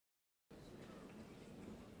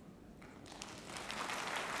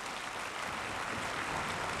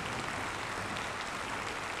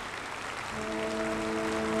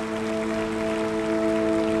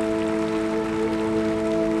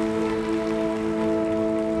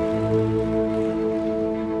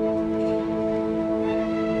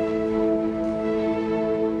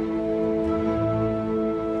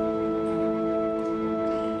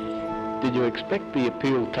expect the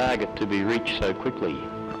appeal target to be reached so quickly?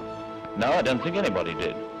 No, I don't think anybody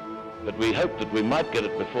did. But we hoped that we might get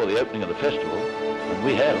it before the opening of the festival, and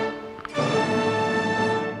we have.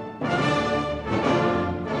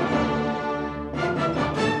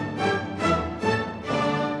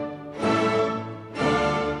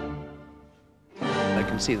 I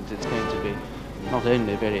can see that it's going to be not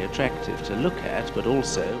only very attractive to look at, but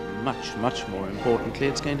also, much more importantly,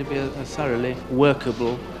 it's going to be a thoroughly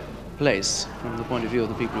workable place from the point of view of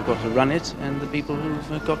the people who've got to run it and the people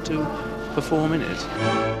who've got to perform in it.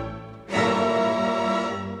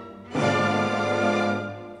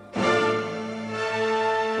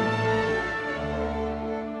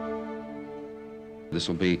 This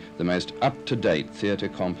will be the most up-to-date theatre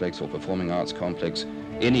complex or performing arts complex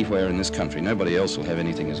anywhere in this country. Nobody else will have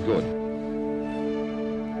anything as good.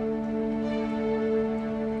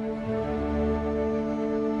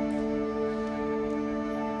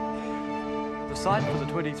 The site for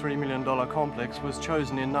the $23 million complex was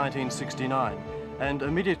chosen in 1969, and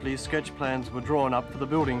immediately sketch plans were drawn up for the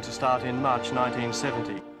building to start in March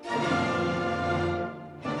 1970.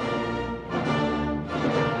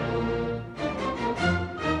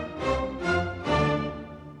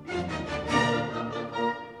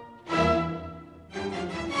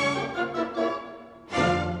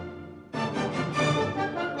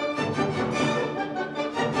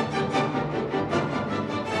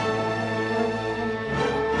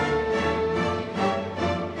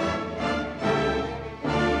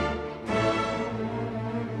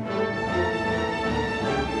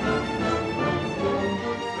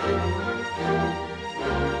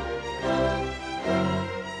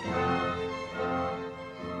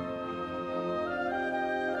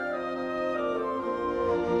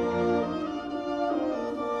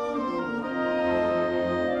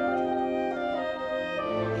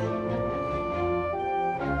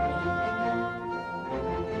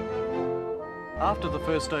 After the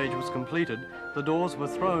first stage was completed, the doors were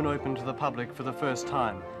thrown open to the public for the first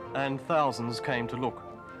time, and thousands came to look.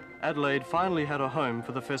 Adelaide finally had a home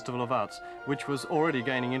for the Festival of Arts, which was already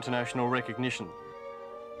gaining international recognition.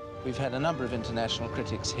 We've had a number of international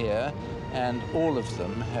critics here, and all of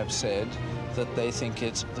them have said that they think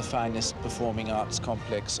it's the finest performing arts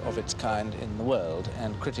complex of its kind in the world,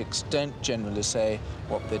 and critics don't generally say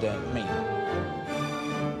what they don't mean.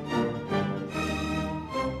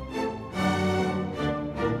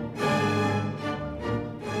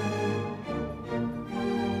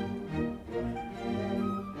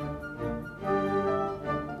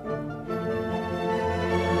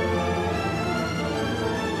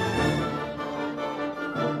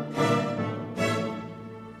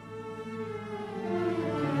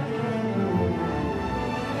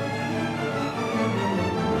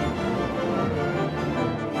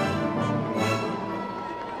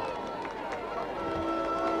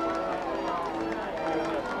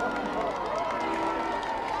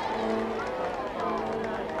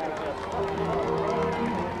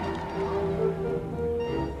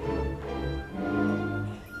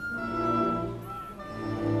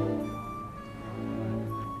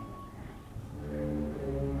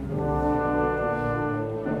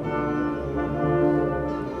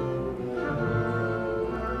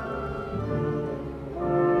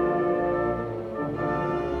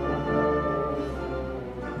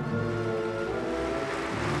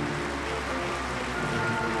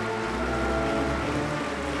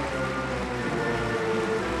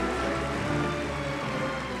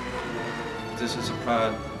 This is a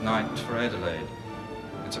proud night for Adelaide.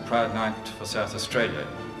 It's a proud night for South Australia.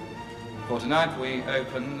 For tonight we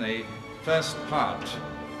open the first part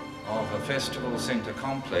of a festival centre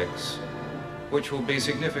complex which will be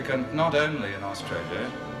significant not only in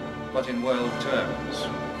Australia but in world terms.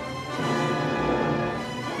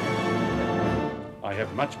 I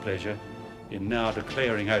have much pleasure in now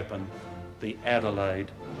declaring open the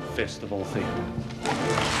Adelaide Festival Theatre.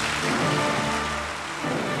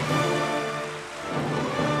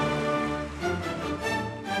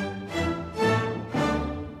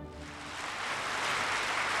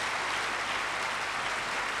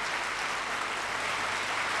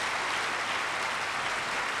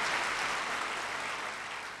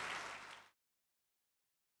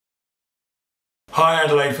 Hi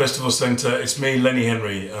Adelaide Festival Centre, it's me, Lenny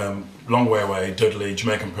Henry, long way away, Dudley,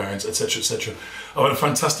 Jamaican parents, etc, etc. I've had a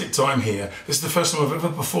fantastic time here. This is the first time I've ever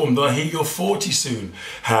performed, and I hear you're 40 soon.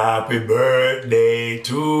 Happy birthday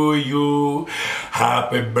to you,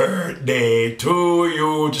 happy birthday to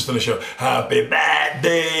you. Just on the show, happy birthday.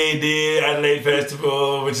 the Adelaide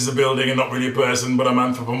Festival, which is a building and not really a person, but I'm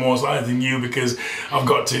anthropomorphizing you because I've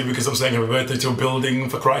got to, because I'm saying happy birthday to a building,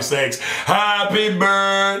 for Christ's sakes. Happy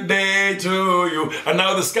birthday to you. And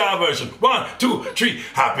now the ska version. 1, 2, 3.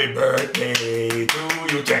 Happy birthday to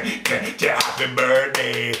you. Happy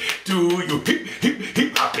birthday to you. Hip, hip,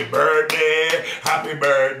 hip. Happy birthday. Happy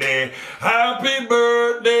birthday. Happy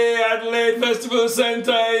birthday, Adelaide Festival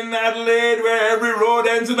Centre in Adelaide, where every road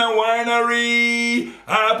ends in a winery.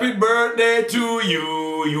 Happy birthday to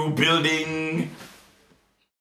you, you building.